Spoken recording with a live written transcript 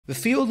The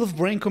field of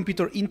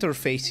brain-computer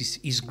interfaces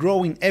is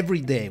growing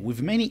every day,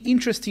 with many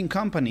interesting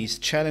companies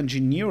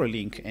challenging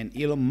Neuralink and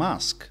Elon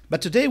Musk.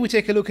 But today we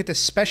take a look at a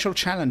special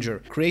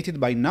challenger created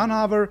by none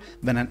other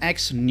than an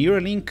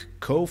ex-Neuralink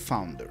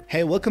co-founder.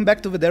 Hey, welcome back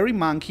to The Dairy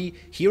Monkey,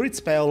 here it's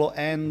Paolo,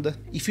 and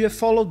if you have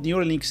followed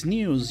Neuralink's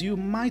news, you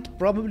might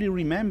probably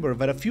remember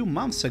that a few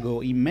months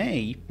ago, in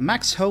May,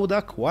 Max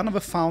Hodak, one of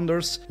the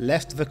founders,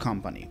 left the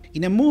company.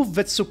 In a move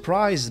that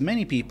surprised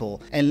many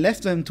people and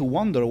left them to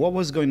wonder what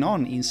was going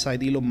on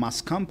inside Elon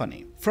Musk's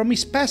company. From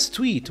his past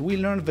tweet, we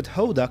learned that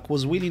Hodak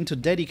was willing to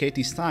dedicate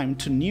his time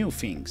to new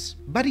things,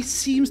 but he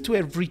seems to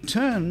have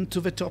returned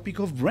to the topic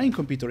of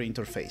brain-computer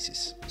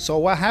interfaces. So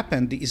what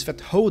happened is that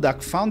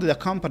Hodak founded a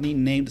company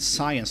named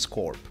Science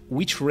Corp,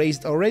 which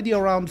raised already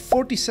around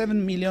 $47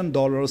 million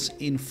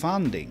in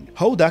funding.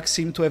 Hodak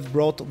seemed to have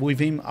brought with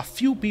him a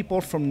few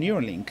people from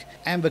Neuralink,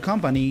 and the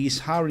company is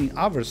hiring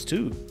others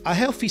too. A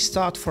healthy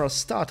start for a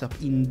startup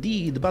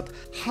indeed, but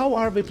how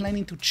are they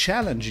planning to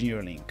challenge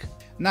Neuralink?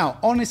 Now,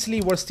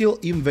 honestly, we're still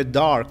in the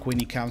dark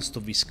when it comes to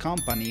this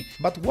company,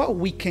 but what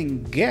we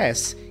can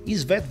guess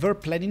is that they're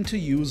planning to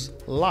use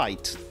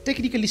light.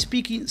 Technically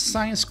speaking,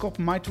 Science Corp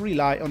might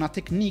rely on a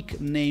technique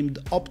named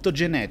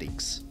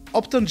optogenetics.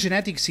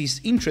 Optogenetics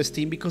is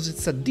interesting because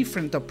it's a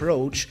different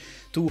approach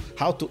to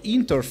how to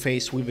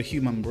interface with the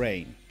human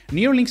brain.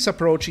 Neuralink's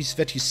approach is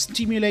that you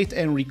stimulate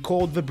and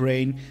recode the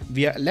brain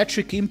via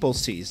electric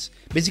impulses.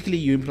 Basically,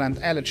 you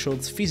implant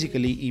electrodes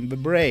physically in the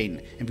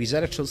brain, and these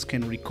electrodes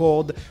can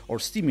recode or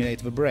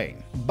stimulate the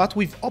brain. But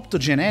with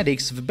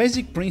optogenetics, the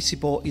basic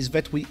principle is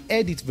that we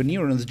edit the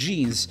neurons'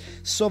 genes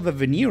so that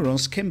the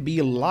neurons can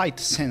be light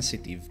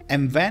sensitive.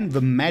 And then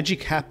the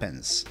magic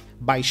happens.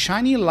 By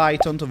shining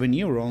light onto the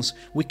neurons,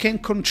 we can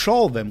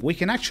control them, we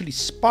can actually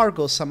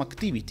sparkle some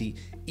activity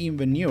in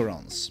the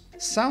neurons.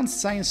 Sounds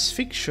science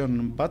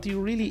fiction, but it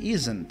really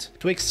isn't.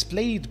 To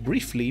explain it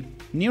briefly,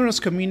 neurons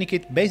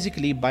communicate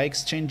basically by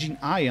exchanging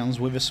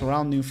ions with the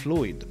surrounding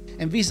fluid,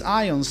 and these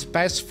ions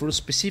pass through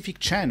specific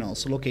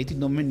channels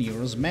located on the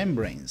neuron's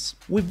membranes.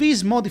 With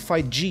these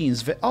modified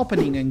genes, the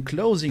opening and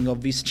closing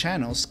of these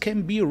channels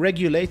can be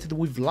regulated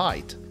with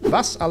light,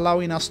 thus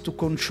allowing us to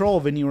control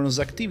the neuron's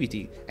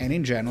activity, and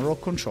in general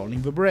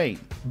controlling the brain.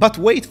 But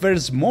wait,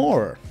 there's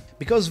more!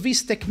 Because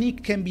this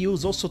technique can be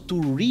used also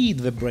to read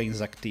the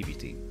brain's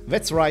activity.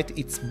 That's right,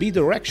 it's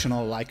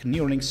bidirectional like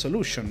Neuralink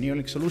solution.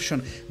 Neuralink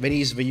solution, that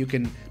is, that you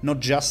can not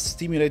just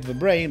stimulate the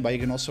brain, but you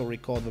can also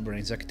record the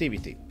brain's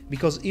activity.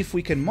 Because if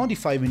we can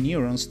modify the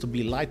neurons to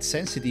be light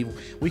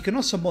sensitive, we can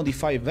also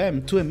modify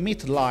them to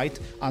emit light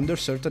under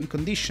certain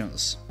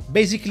conditions,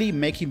 basically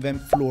making them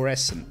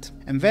fluorescent.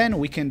 And then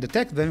we can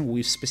detect them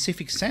with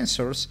specific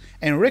sensors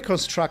and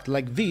reconstruct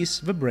like this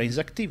the brain's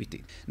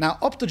activity. Now,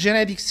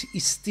 optogenetics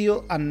is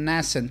still a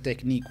nascent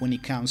technique when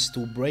it comes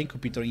to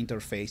brain-computer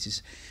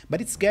interfaces,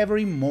 but it's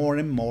gathering more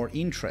and more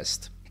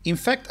interest. In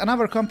fact,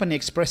 another company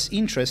expressed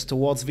interest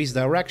towards this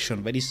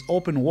direction, that is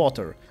Open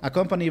Water, a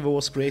company that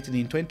was created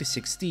in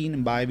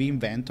 2016 by the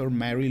inventor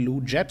Mary Lou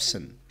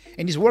Jepsen,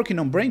 and is working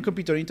on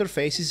brain-computer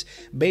interfaces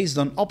based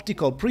on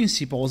optical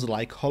principles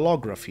like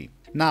holography.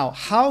 Now,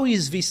 how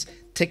is this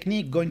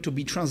technique going to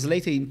be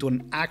translated into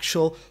an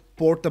actual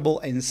portable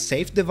and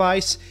safe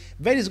device?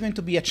 That is going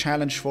to be a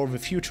challenge for the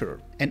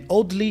future. And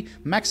oddly,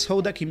 Max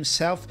Hodak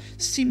himself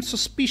seemed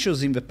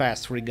suspicious in the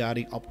past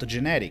regarding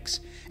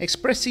optogenetics,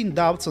 expressing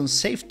doubts on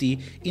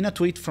safety in a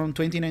tweet from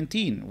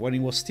 2019, when he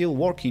was still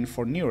working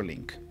for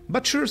Neuralink.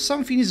 But sure,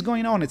 something is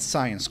going on at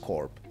Science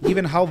Corp,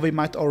 given how they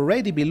might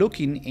already be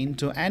looking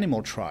into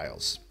animal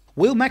trials.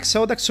 Will Max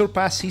Hodak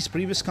surpass his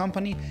previous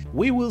company?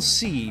 We will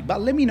see,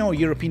 but let me know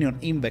your opinion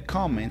in the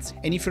comments,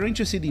 and if you're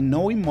interested in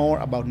knowing more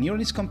about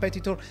Neuralink's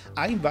competitor,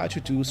 I invite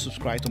you to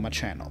subscribe to my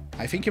channel.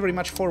 I thank you very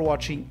much for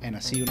watching, and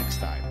I'll see you next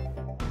time.